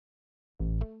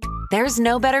There's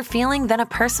no better feeling than a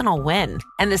personal win,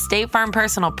 and the State Farm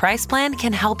Personal Price Plan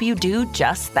can help you do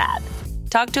just that.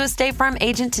 Talk to a State Farm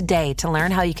agent today to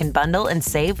learn how you can bundle and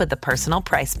save with the Personal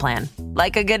Price Plan.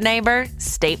 Like a good neighbor,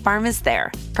 State Farm is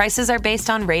there. Prices are based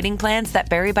on rating plans that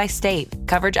vary by state.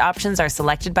 Coverage options are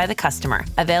selected by the customer.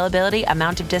 Availability,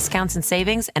 amount of discounts and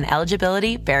savings, and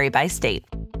eligibility vary by state.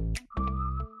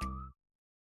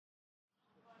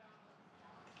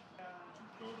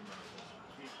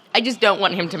 I just don't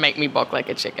want him to make me balk like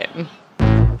a chicken.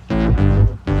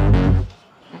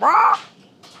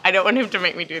 I don't want him to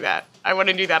make me do that. I want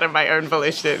to do that on my own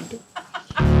volition.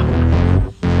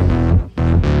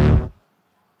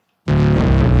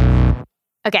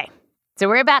 Okay, so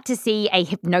we're about to see a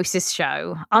hypnosis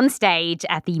show on stage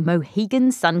at the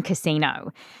Mohegan Sun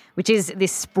Casino, which is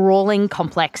this sprawling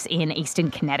complex in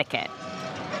eastern Connecticut.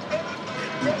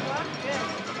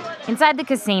 Inside the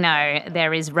casino,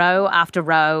 there is row after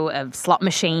row of slot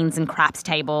machines and craps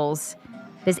tables.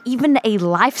 There's even a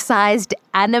life-sized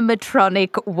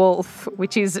animatronic wolf,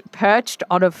 which is perched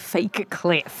on a fake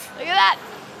cliff. Look at that.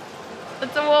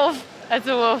 That's a wolf. That's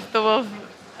a wolf.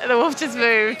 The wolf just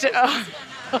moved.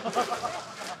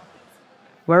 Oh.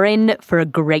 We're in for a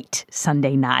great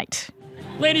Sunday night.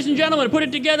 Ladies and gentlemen, put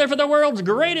it together for the world's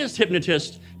greatest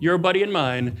hypnotist, your buddy and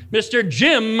mine, Mr.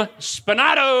 Jim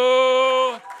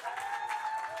Spinato.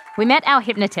 We met our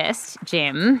hypnotist,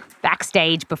 Jim,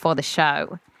 backstage before the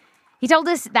show. He told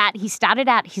us that he started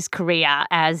out his career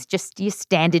as just your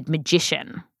standard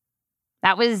magician.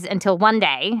 That was until one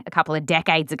day, a couple of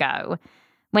decades ago,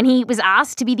 when he was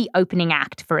asked to be the opening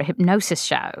act for a hypnosis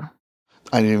show.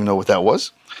 I didn't even know what that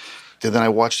was. And then I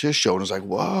watched his show and was like,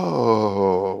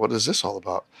 whoa, what is this all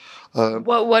about?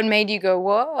 What made you go,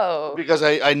 whoa? Because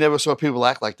I never saw people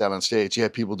act like that on stage. You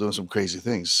had people doing some crazy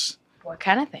things. What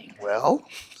kind of thing? Well...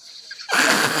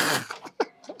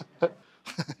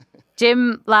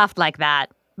 Jim laughed like that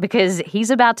because he's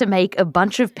about to make a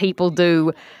bunch of people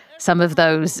do some of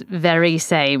those very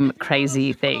same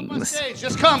crazy things. On stage.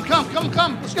 Just come.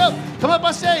 Let's go. Come up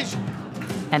on stage.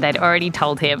 And I'd already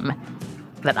told him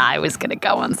that I was going to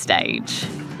go on stage.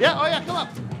 Yeah, come up.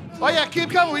 Oh, yeah, keep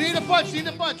coming. We need a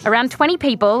punch. Around 20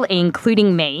 people,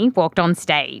 including me, walked on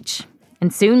stage.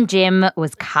 And soon Jim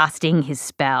was casting his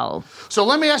spell. So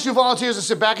let me ask you volunteers to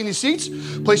sit back in your seats.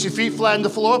 Place your feet flat on the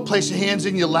floor. Place your hands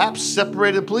in your laps,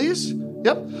 separated, please.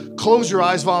 Yep. Close your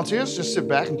eyes, volunteers. Just sit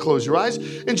back and close your eyes.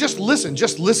 And just listen.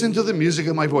 Just listen to the music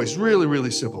of my voice. Really,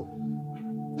 really simple.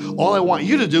 All I want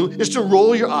you to do is to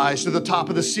roll your eyes to the top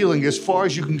of the ceiling as far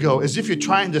as you can go, as if you're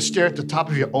trying to stare at the top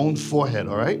of your own forehead,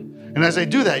 all right? And as I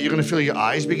do that, you're going to feel your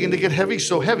eyes begin to get heavy,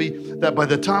 so heavy that by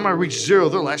the time I reach zero,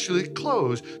 they'll actually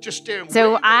close. Just staring.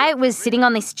 So I was sitting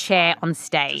on this chair on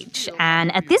stage,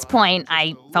 and at this point,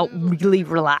 I felt really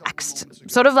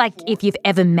relaxed. Sort of like if you've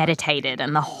ever meditated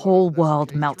and the whole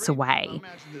world melts away.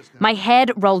 My head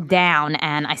rolled down,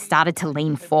 and I started to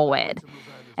lean forward.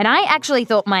 And I actually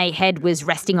thought my head was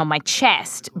resting on my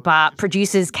chest, but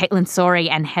producers Caitlin Sori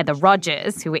and Heather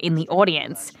Rogers, who were in the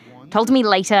audience, told me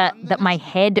later that my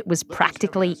head was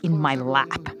practically in my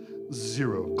lap.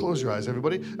 Zero. Close your eyes,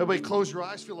 everybody. Everybody close your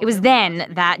eyes. It was then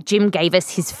that Jim gave us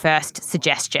his first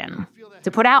suggestion,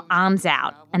 to put our arms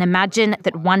out and imagine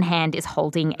that one hand is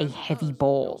holding a heavy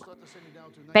ball.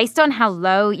 Based on how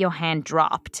low your hand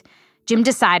dropped, Jim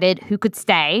decided who could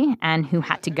stay and who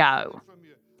had to go.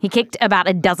 He kicked about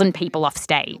a dozen people off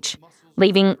stage,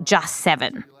 leaving just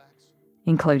 7,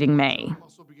 including me.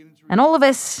 And all of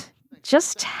us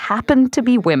just happened to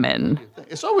be women.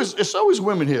 It's always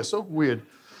women here. So weird.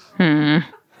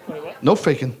 No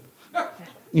faking.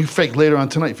 You fake later on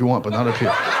tonight if you want, but not up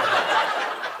here.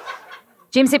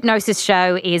 Jim's hypnosis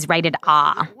show is rated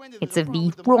R. It's of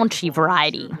the raunchy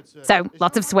variety. So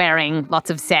lots of swearing, lots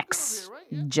of sex,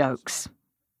 jokes.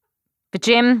 But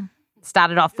Jim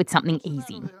started off with something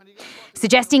easy,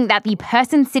 suggesting that the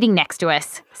person sitting next to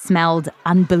us smelled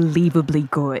unbelievably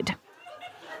good.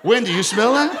 When do you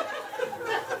smell that?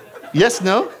 Yes,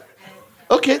 no?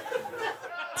 Okay.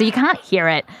 So you can't hear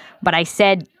it, but I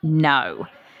said no.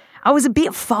 I was a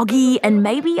bit foggy and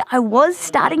maybe I was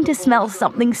starting to smell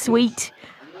something sweet.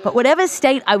 But whatever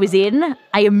state I was in,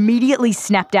 I immediately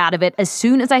snapped out of it as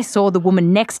soon as I saw the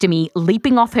woman next to me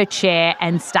leaping off her chair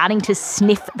and starting to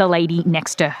sniff the lady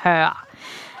next to her.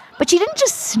 But she didn't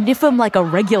just sniff him like a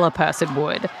regular person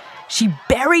would. She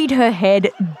buried her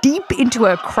head deep into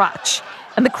her crotch,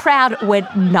 and the crowd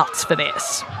went nuts for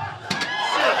this.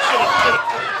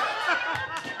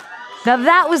 Now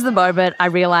that was the moment I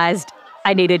realised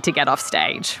I needed to get off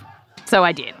stage. So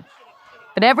I did.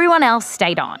 But everyone else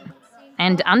stayed on.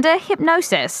 And under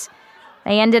hypnosis,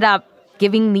 they ended up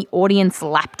giving the audience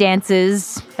lap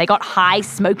dances. They got high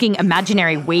smoking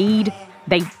imaginary weed.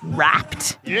 They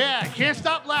rapped. Yeah, can't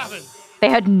stop laughing. They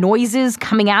heard noises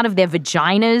coming out of their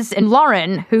vaginas, and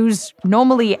Lauren, who's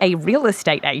normally a real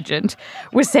estate agent,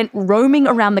 was sent roaming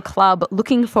around the club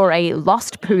looking for a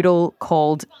lost poodle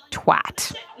called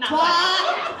Twat.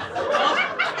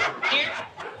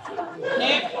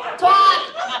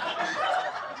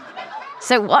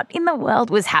 So what in the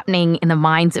world was happening in the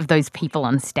minds of those people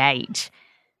on stage?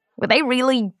 Were they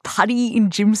really putty in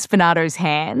Jim Spinato's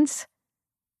hands?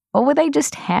 Or were they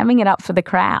just hamming it up for the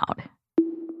crowd?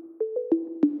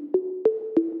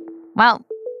 Well,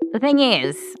 the thing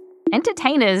is,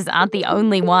 entertainers aren't the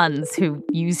only ones who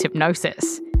use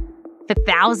hypnosis. For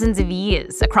thousands of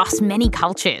years, across many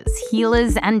cultures,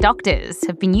 healers and doctors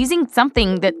have been using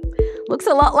something that looks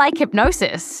a lot like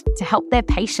hypnosis to help their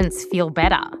patients feel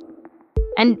better.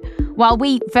 And while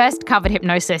we first covered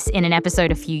hypnosis in an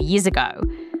episode a few years ago,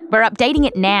 we're updating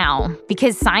it now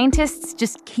because scientists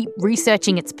just keep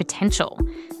researching its potential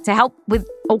to help with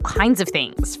all kinds of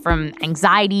things, from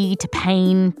anxiety to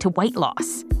pain to weight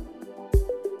loss.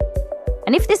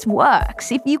 And if this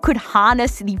works, if you could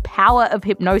harness the power of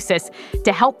hypnosis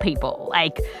to help people,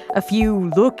 like a few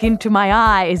look into my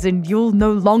eyes and you'll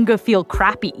no longer feel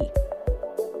crappy,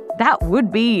 that would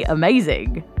be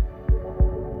amazing.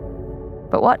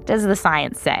 But what does the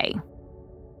science say?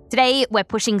 Today, we're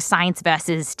pushing science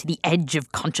versus to the edge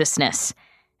of consciousness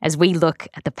as we look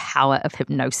at the power of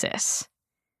hypnosis.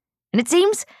 And it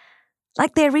seems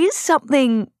like there is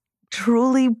something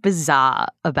truly bizarre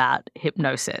about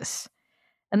hypnosis.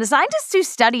 And the scientists who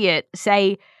study it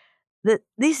say that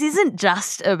this isn't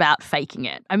just about faking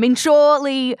it. I mean,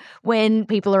 surely when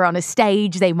people are on a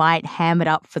stage, they might ham it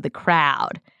up for the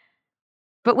crowd.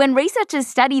 But when researchers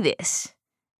study this,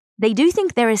 they do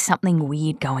think there is something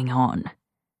weird going on.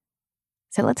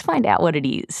 So let's find out what it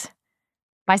is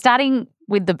by starting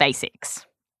with the basics.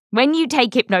 When you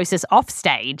take hypnosis off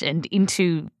stage and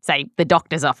into, say, the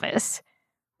doctor's office,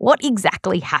 what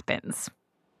exactly happens?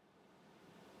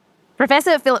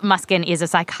 Professor Philip Muskin is a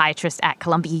psychiatrist at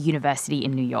Columbia University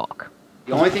in New York.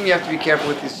 The only thing you have to be careful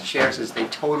with these chairs is they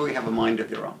totally have a mind of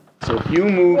their own. So if you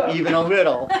move even a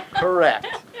little, correct.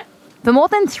 For more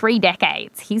than 3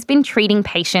 decades, he's been treating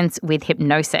patients with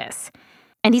hypnosis.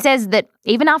 And he says that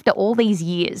even after all these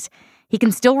years, he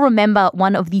can still remember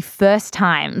one of the first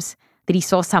times that he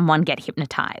saw someone get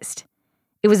hypnotized.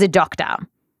 It was a doctor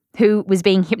who was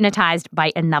being hypnotized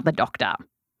by another doctor.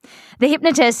 The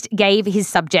hypnotist gave his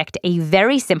subject a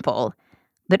very simple,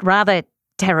 but rather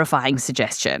terrifying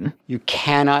suggestion. You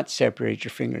cannot separate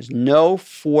your fingers. No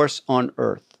force on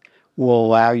earth will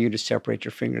allow you to separate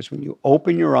your fingers. When you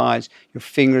open your eyes, your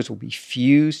fingers will be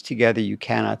fused together. You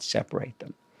cannot separate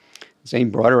them.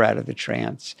 Zane brought her out of the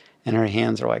trance, and her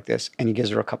hands are like this, and he gives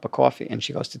her a cup of coffee, and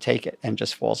she goes to take it and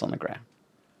just falls on the ground.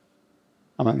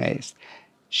 I'm amazed.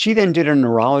 She then did a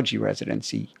neurology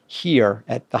residency here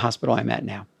at the hospital I'm at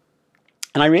now.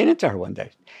 And I ran into her one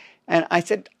day, and I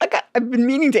said, I've been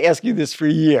meaning to ask you this for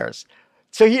years.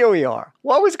 So here we are.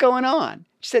 What was going on?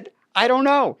 She said, I don't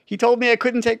know. He told me I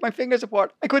couldn't take my fingers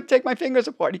apart. I couldn't take my fingers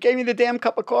apart. He gave me the damn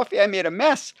cup of coffee. I made a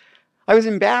mess. I was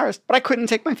embarrassed, but I couldn't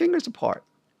take my fingers apart.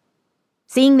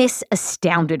 Seeing this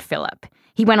astounded Philip.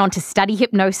 He went on to study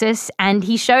hypnosis, and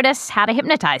he showed us how to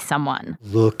hypnotize someone.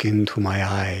 Look into my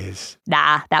eyes.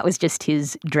 Nah, that was just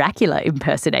his Dracula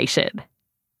impersonation.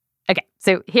 Okay,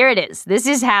 so here it is. This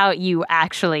is how you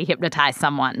actually hypnotize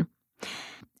someone.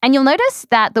 And you'll notice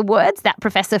that the words that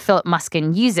Professor Philip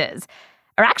Muskin uses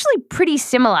are actually pretty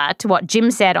similar to what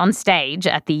Jim said on stage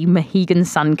at the Mohegan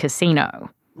Sun Casino.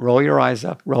 Roll your eyes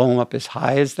up. Roll them up as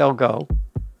high as they'll go.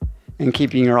 And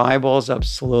keeping your eyeballs up,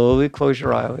 slowly close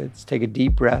your eyelids. Take a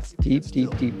deep breath. Deep.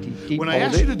 When I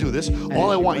ask you to do this,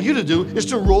 all I want you to do is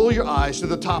to roll your eyes to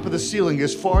the top of the ceiling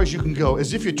as far as you can go,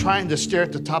 as if you're trying to stare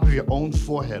at the top of your own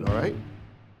forehead, all right?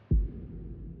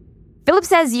 Philip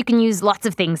says you can use lots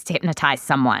of things to hypnotize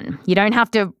someone. You don't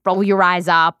have to roll your eyes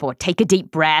up or take a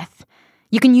deep breath.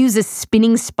 You can use a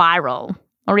spinning spiral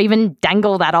or even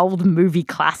dangle that old movie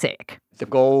classic. The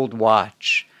gold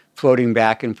watch floating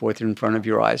back and forth in front of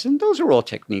your eyes. And those are all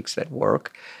techniques that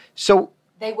work. So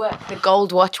They work. The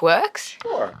gold watch works?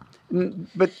 Sure.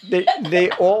 But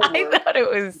they all work. I thought it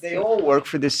was... They all work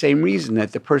for the same reason,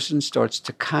 that the person starts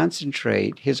to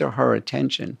concentrate his or her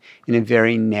attention in a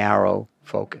very narrow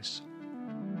focus.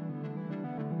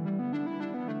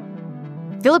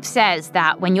 Philip says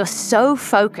that when you're so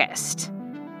focused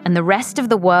and the rest of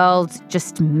the world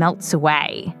just melts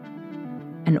away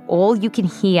and all you can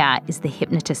hear is the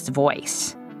hypnotist's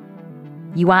voice,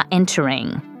 you are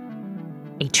entering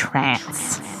a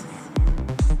trance.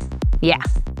 Yeah.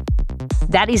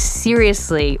 That is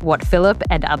seriously what Philip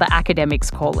and other academics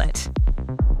call it.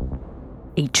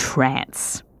 A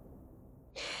trance.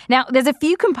 Now, there's a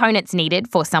few components needed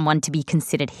for someone to be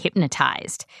considered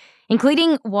hypnotized,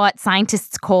 including what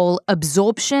scientists call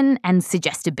absorption and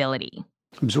suggestibility.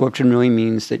 Absorption really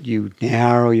means that you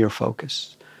narrow your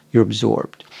focus. You're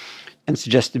absorbed. And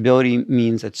suggestibility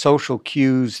means that social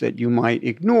cues that you might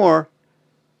ignore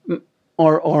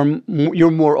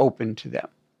you're more open to them.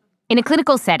 In a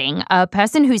clinical setting, a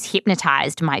person who's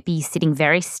hypnotized might be sitting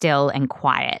very still and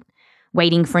quiet,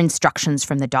 waiting for instructions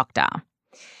from the doctor.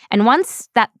 And once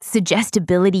that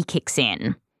suggestibility kicks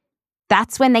in,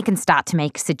 that's when they can start to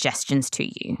make suggestions to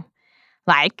you.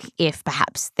 Like if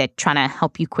perhaps they're trying to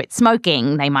help you quit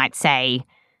smoking, they might say,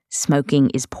 "Smoking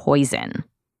is poison."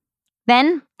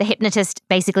 Then the hypnotist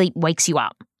basically wakes you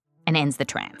up and ends the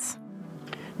trance.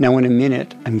 Now, in a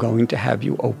minute, I'm going to have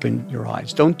you open your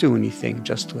eyes. Don't do anything,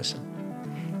 just listen.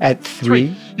 At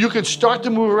 3, you can start to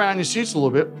move around your seats a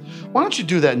little bit. Why don't you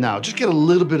do that now? Just get a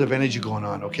little bit of energy going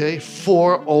on, okay?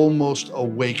 4, almost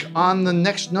awake. On the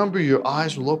next number, your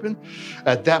eyes will open.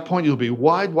 At that point, you'll be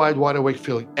wide awake,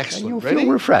 feeling excellent. You'll Ready?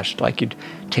 feel refreshed, like you'd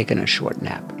taken a short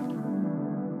nap.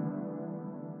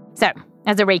 So,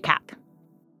 as a recap,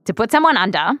 to put someone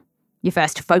under, you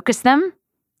first focus them,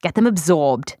 get them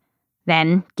absorbed,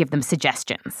 then give them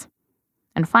suggestions.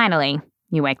 And finally,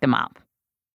 you wake them up.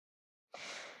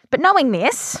 But knowing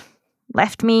this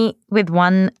left me with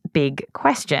one big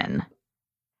question.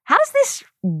 How does this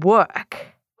work?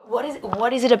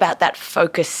 What is it about that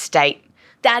focus state?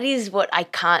 That is what I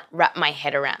can't wrap my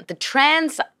head around. The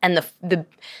trance and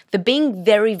the being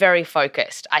very, very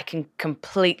focused, I can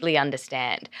completely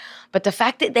understand. But the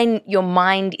fact that then your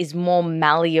mind is more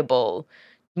malleable,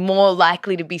 more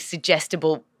likely to be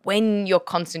suggestible when you're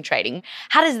concentrating,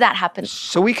 how does that happen?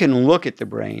 So we can look at the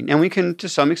brain, and we can, to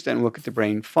some extent, look at the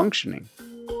brain functioning.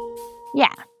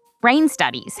 Yeah, brain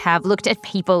studies have looked at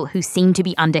people who seem to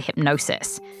be under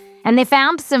hypnosis, and they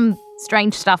found some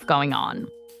strange stuff going on.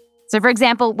 So, for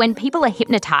example, when people are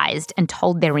hypnotized and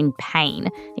told they're in pain,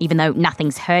 even though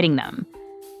nothing's hurting them,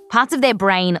 parts of their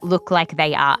brain look like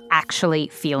they are actually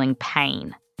feeling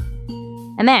pain.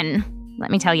 And then,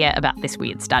 let me tell you about this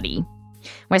weird study,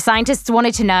 where scientists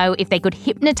wanted to know if they could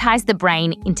hypnotize the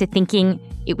brain into thinking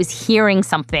it was hearing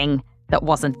something that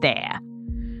wasn't there.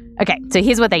 Okay, so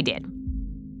here's what they did.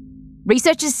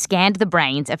 Researchers scanned the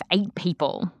brains of 8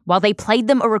 people while they played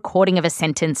them a recording of a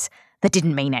sentence that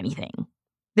didn't mean anything.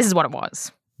 This is what it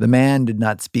was. The man did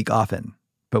not speak often,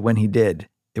 but when he did,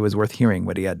 it was worth hearing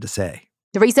what he had to say.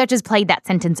 The researchers played that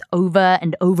sentence over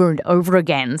and over and over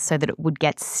again so that it would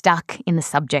get stuck in the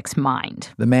subject's mind.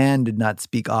 The man did not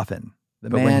speak often.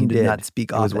 But when he did not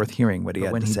speak often, it was worth hearing what he had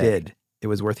to say. When he did, it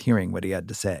was worth hearing what he had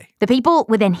to say. The people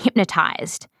were then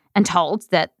hypnotized and told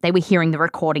that they were hearing the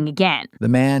recording again. The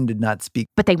man did not speak.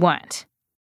 But they weren't.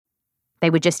 They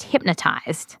were just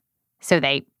hypnotized, so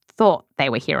they thought they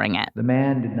were hearing it. The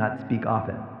man did not speak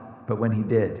often, but when he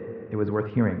did, it was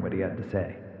worth hearing what he had to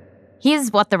say.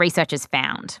 Here's what the researchers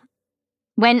found.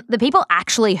 When the people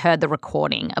actually heard the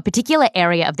recording, a particular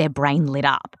area of their brain lit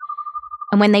up.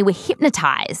 And when they were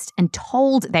hypnotized and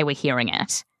told they were hearing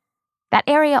it, that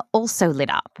area also lit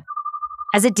up,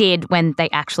 as it did when they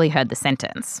actually heard the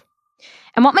sentence.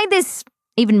 And what made this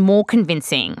even more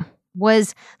convincing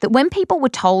was that when people were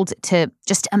told to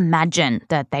just imagine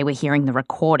that they were hearing the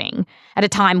recording at a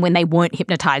time when they weren't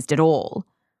hypnotized at all,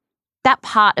 that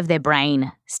part of their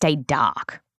brain stayed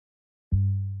dark.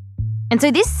 And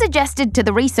so this suggested to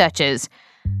the researchers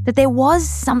that there was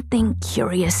something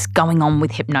curious going on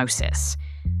with hypnosis.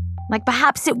 Like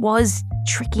perhaps it was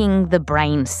tricking the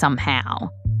brain somehow.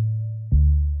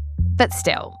 But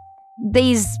still,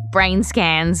 these brain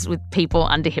scans with people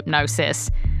under hypnosis,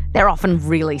 they're often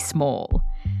really small.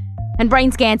 And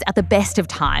brain scans at the best of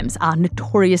times are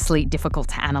notoriously difficult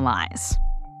to analyse.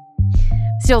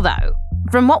 Still though,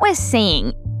 from what we're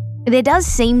seeing, there does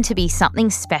seem to be something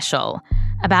special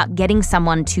about getting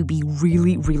someone to be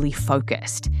really, really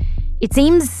focused. It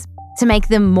seems to make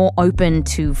them more open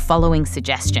to following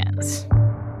suggestions.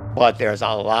 But there's a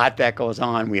lot that goes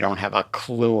on we don't have a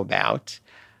clue about.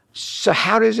 So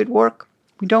how does it work?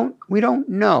 We don't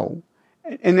know.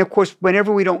 And of course,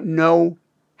 whenever we don't know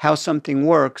how something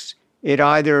works, it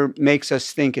either makes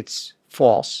us think it's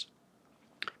false,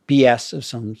 BS of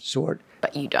some sort.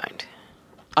 But you don't.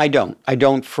 I don't. I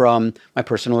don't from my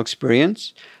personal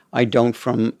experience. I don't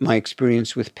from my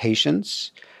experience with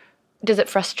patients. Does it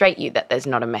frustrate you that there's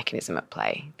not a mechanism at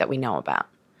play that we know about?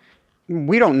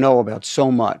 We don't know about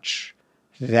so much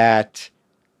that,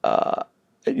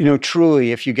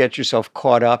 truly, if you get yourself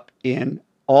caught up in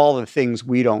all the things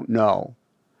we don't know,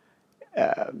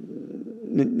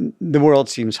 the world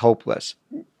seems hopeless.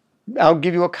 I'll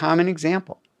give you a common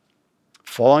example.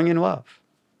 Falling in love.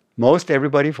 Most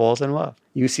everybody falls in love.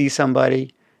 You see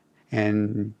somebody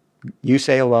and you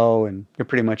say hello and you're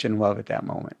pretty much in love at that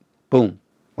moment. Boom.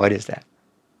 What is that?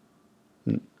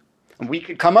 We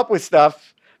could come up with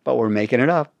stuff, but we're making it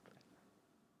up.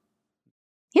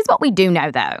 Here's what we do know,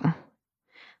 though.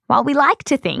 While we like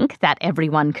to think that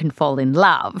everyone can fall in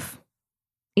love,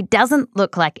 it doesn't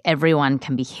look like everyone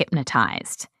can be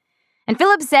hypnotized. And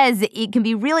Philip says it can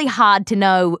be really hard to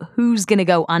know who's going to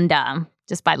go under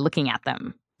just by looking at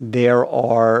them. There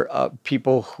are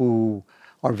people who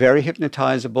are very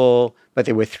hypnotizable, but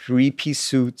they wear three-piece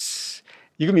suits.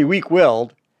 You can be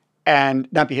weak-willed and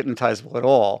not be hypnotizable at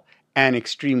all, and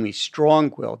extremely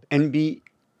strong-willed and be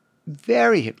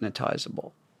very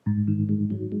hypnotizable.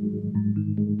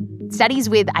 Studies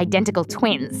with identical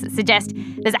twins suggest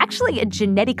there's actually a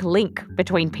genetic link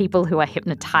between people who are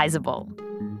hypnotizable.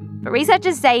 But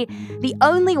researchers say the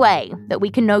only way that we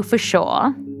can know for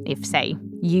sure if, say,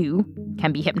 you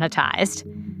can be hypnotized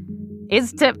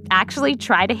is to actually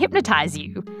try to hypnotize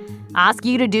you. Ask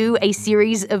you to do a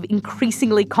series of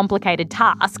increasingly complicated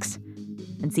tasks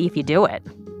and see if you do it.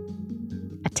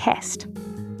 A test.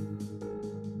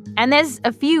 And there's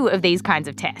a few of these kinds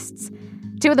of tests.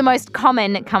 Two of the most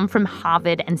common come from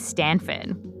Harvard and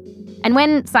Stanford. And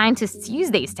when scientists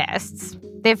use these tests,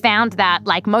 they've found that,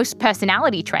 like most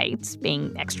personality traits, being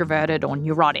extroverted or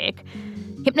neurotic,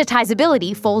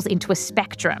 hypnotizability falls into a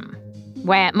spectrum,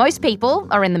 where most people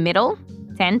are in the middle,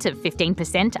 10 to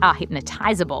 15% are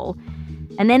hypnotizable,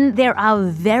 and then there are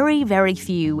very, very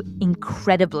few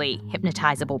incredibly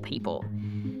hypnotizable people.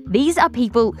 These are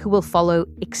people who will follow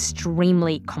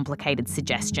extremely complicated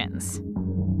suggestions.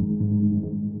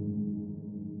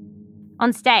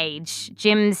 On stage,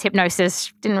 Jim's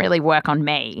hypnosis didn't really work on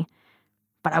me,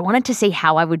 but I wanted to see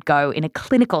how I would go in a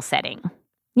clinical setting.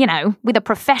 You know, with a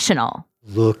professional.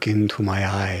 Look into my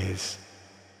eyes.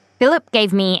 Philip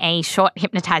gave me a short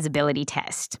hypnotizability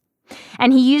test,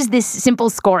 and he used this simple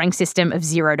scoring system of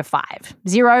 0 to 5.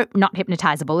 0, not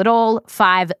hypnotizable at all.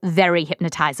 5, very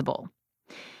hypnotizable.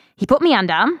 He put me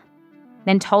under,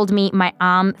 then told me my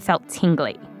arm felt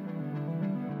tingly.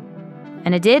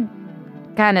 And it did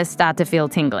kind of start to feel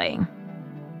tingly.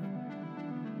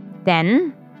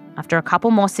 Then, after a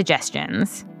couple more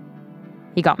suggestions,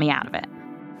 he got me out of it.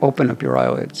 Open up your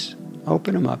eyelids.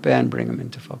 Open them up and bring them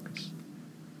into focus.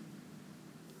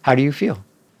 How do you feel?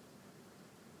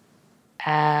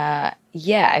 I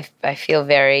feel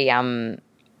very, a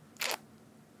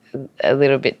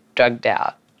little bit drugged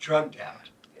out. Drugged out.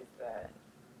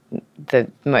 The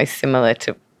most similar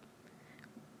to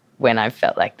when I've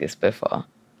felt like this before.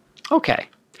 Okay.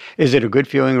 Is it a good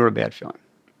feeling or a bad feeling?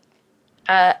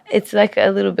 It's like a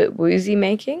little bit woozy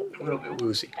making. A little bit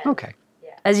woozy. Okay.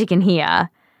 As you can hear,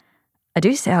 I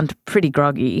do sound pretty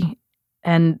groggy,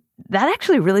 and that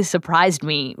actually really surprised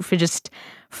me for just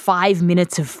 5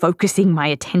 minutes of focusing my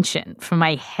attention for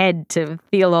my head to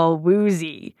feel all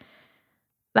woozy.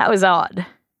 That was odd.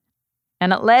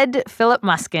 And it led Philip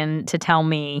Muskin to tell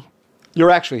me,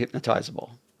 you're actually hypnotizable.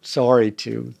 Sorry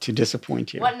to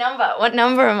disappoint you. What number? What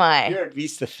number am I? You're at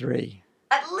least a 3.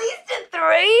 At least a 3?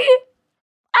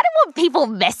 I don't want people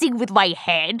messing with my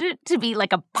head to be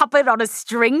like a puppet on a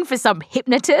string for some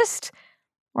hypnotist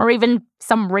or even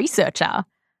some researcher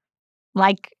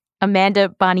like Amanda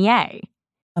Barnier.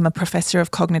 I'm a professor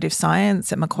of cognitive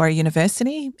science at Macquarie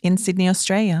University in Sydney,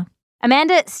 Australia.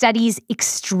 Amanda studies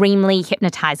extremely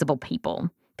hypnotizable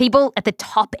people at the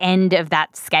top end of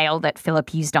that scale that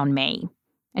Philip used on me.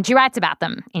 And she writes about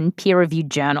them in peer-reviewed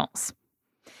journals.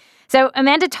 So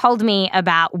Amanda told me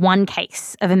about one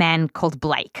case of a man called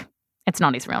Blake. It's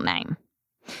not his real name.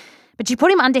 But she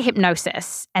put him under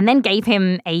hypnosis and then gave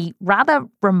him a rather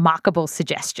remarkable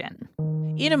suggestion.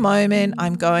 In a moment,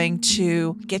 I'm going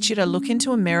to get you to look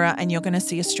into a mirror and you're going to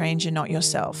see a stranger, not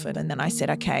yourself. And then I said,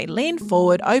 okay, lean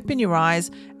forward, open your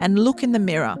eyes and look in the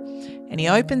mirror. And he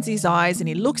opens his eyes and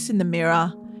he looks in the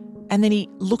mirror and then he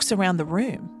looks around the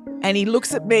room. And he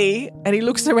looks at me and he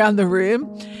looks around the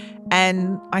room.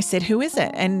 And I said, who is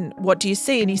it? And what do you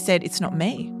see? And he said, it's not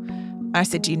me. I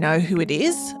said, do you know who it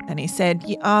is? And he said,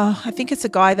 I think it's a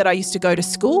guy that I used to go to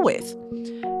school with.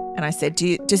 And I said,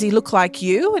 does he look like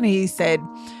you? And he said,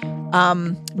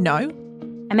 no.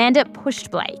 Amanda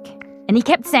pushed Blake, and he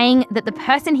kept saying that the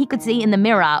person he could see in the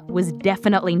mirror was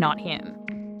definitely not him.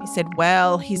 He said,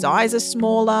 well, his eyes are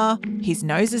smaller, his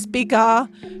nose is bigger,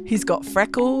 he's got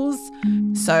freckles.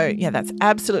 So, yeah, that's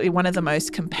absolutely one of the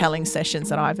most compelling sessions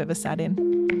that I've ever sat in.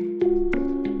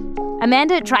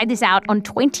 Amanda tried this out on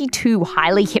 22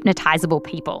 highly hypnotizable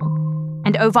people,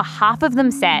 and over half of them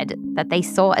said that they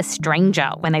saw a stranger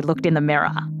when they looked in the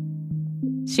mirror.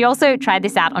 She also tried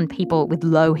this out on people with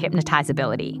low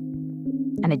hypnotizability,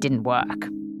 and it didn't work.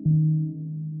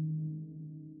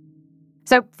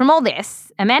 So from all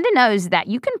this, Amanda knows that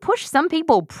you can push some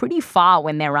people pretty far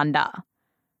when they're under.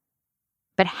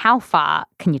 But how far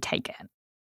can you take it?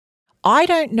 I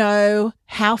don't know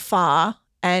how far,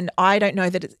 and I don't know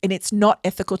that it's not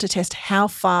ethical to test how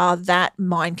far that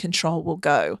mind control will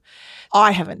go.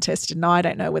 I haven't tested, and I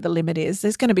don't know where the limit is.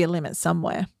 There's going to be a limit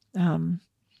somewhere.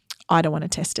 I don't want to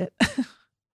test it.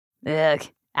 Ugh,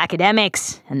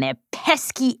 academics and their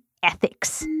pesky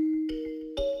ethics.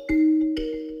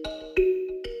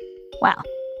 Well,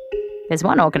 there's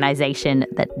one organisation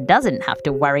that doesn't have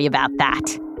to worry about that.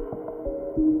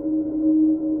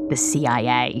 The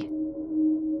CIA.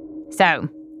 So,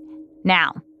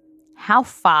 now, how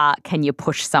far can you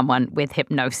push someone with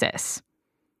hypnosis?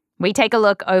 We take a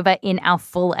look over in our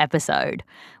full episode,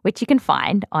 which you can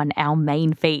find on our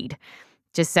main feed.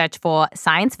 Just search for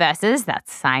Science Versus,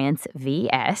 that's Science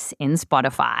VS, in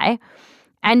Spotify.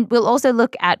 And we'll also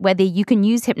look at whether you can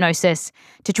use hypnosis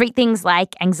to treat things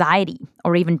like anxiety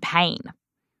or even pain.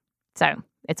 So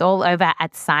it's all over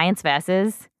at Science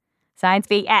Versus, Science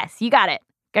VS. You got it.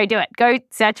 Go do it. Go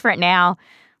search for it now.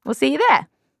 We'll see you there.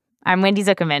 I'm Wendy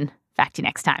Zuckerman. Back to you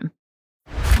next time.